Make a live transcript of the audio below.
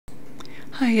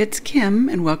Hi, it's Kim,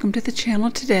 and welcome to the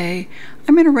channel today.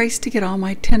 I'm in a race to get all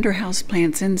my tender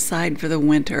houseplants inside for the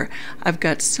winter. I've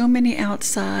got so many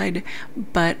outside,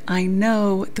 but I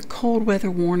know the cold weather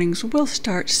warnings will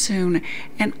start soon,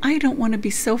 and I don't want to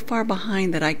be so far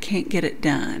behind that I can't get it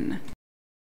done.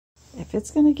 If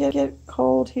it's going to get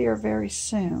cold here very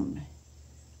soon,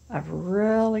 I've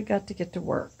really got to get to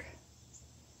work.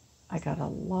 I got a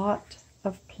lot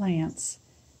of plants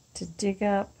to dig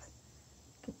up.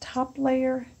 The top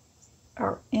layer,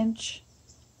 our inch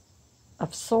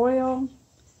of soil,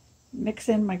 mix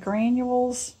in my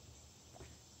granules,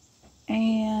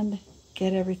 and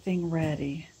get everything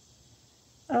ready.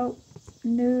 Oh,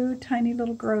 new tiny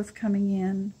little growth coming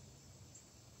in.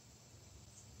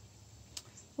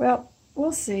 Well,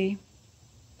 we'll see.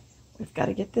 We've got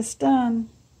to get this done.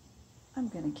 I'm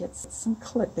going to get some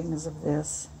clippings of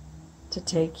this to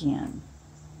take in.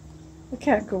 Look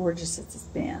how gorgeous it's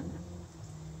been.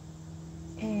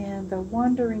 And the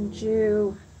Wandering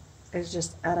Jew is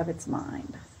just out of its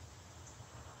mind.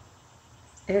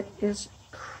 It is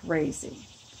crazy.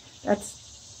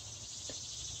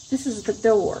 This is the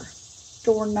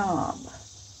doorknob.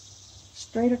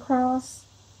 Straight across.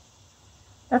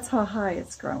 That's how high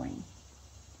it's growing.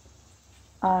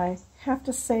 I have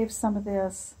to save some of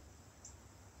this,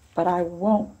 but I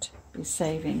won't be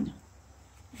saving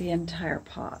the entire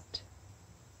pot.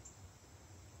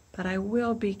 But I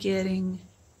will be getting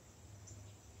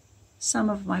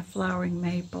some of my flowering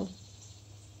maple.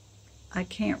 I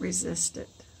can't resist it.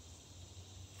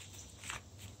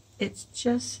 It's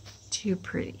just too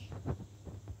pretty.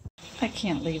 I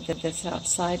can't leave this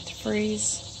outside to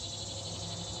freeze.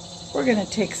 We're going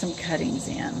to take some cuttings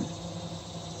in.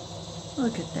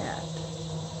 Look at that.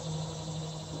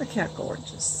 Look how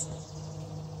gorgeous.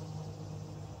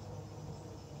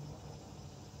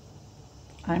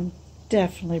 I'm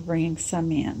definitely bringing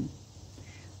some in.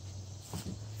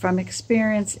 From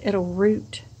experience, it'll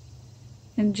root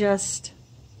in just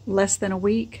less than a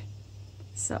week,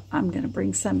 so I'm going to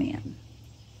bring some in.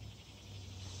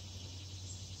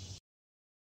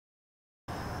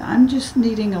 I'm just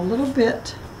needing a little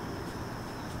bit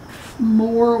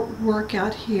more work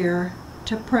out here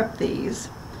to prep these.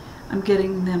 I'm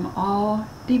getting them all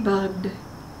debugged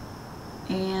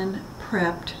and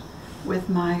prepped with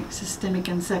my systemic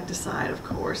insecticide, of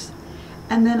course.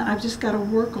 And then I've just got to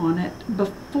work on it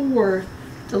before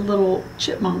the little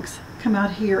chipmunks come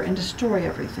out here and destroy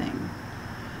everything.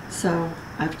 So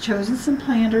I've chosen some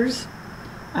planters.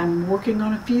 I'm working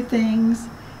on a few things.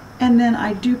 And then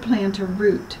I do plan to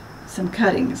root some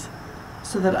cuttings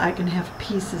so that I can have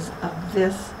pieces of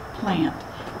this plant.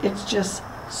 It's just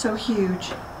so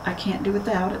huge, I can't do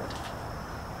without it.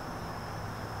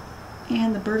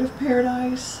 And the bird of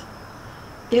paradise,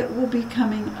 it will be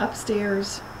coming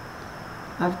upstairs.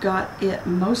 I've got it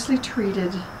mostly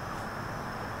treated,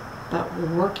 but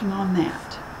we're working on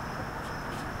that.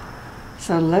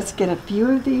 So let's get a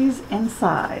few of these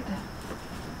inside.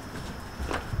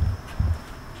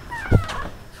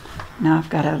 Now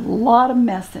I've got a lot of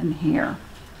mess in here.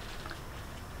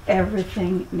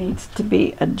 Everything needs to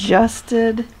be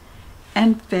adjusted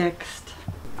and fixed.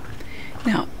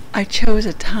 Now, I chose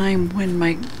a time when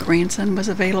my grandson was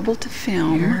available to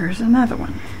film. Here's another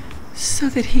one. So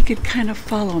that he could kind of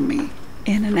follow me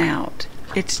in and out.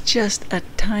 It's just a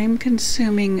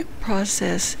time-consuming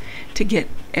process to get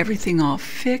everything all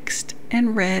fixed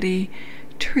and ready,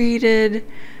 treated,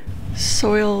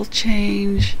 soil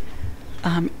change,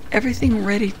 everything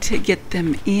ready to get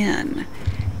them in.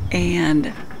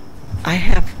 And I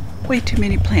have way too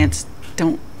many plants.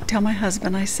 Don't tell my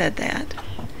husband I said that.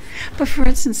 But for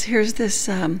instance, here's this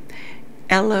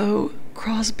Aloe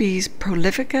Crosby's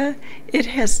Prolifica. It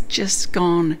has just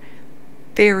gone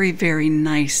very, very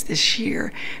nice this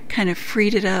year. Kind of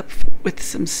freed it up with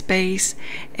some space,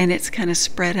 and it's kind of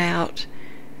spread out.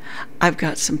 I've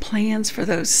got some plans for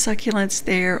those succulents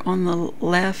there on the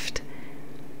left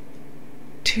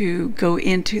to go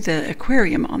into the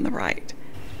aquarium on the right.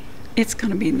 It's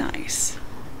going to be nice.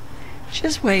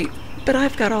 Just wait, but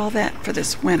I've got all that for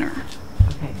this winter.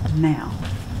 Okay, now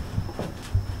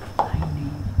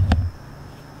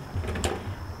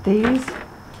these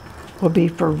will be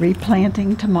for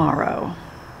replanting tomorrow.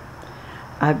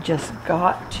 I've just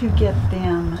got to get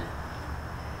them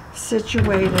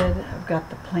situated. I've got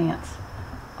the plants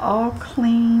all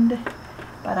cleaned,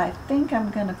 but I think I'm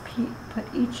going to put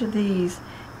each of these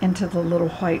into the little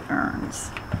white urns.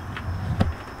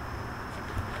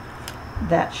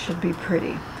 That should be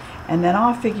pretty. And then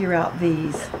I'll figure out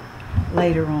these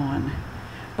later on.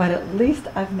 But at least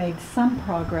I've made some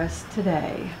progress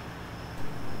today.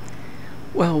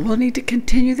 Well, we'll need to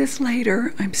continue this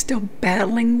later. I'm still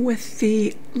battling with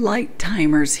the light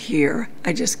timers here.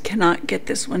 I just cannot get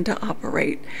this one to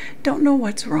operate. Don't know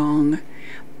what's wrong,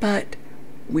 but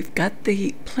we've got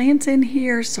the plants in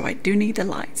here, so I do need the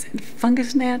lights. And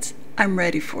fungus gnats, I'm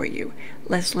ready for you.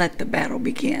 Let's let the battle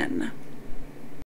begin.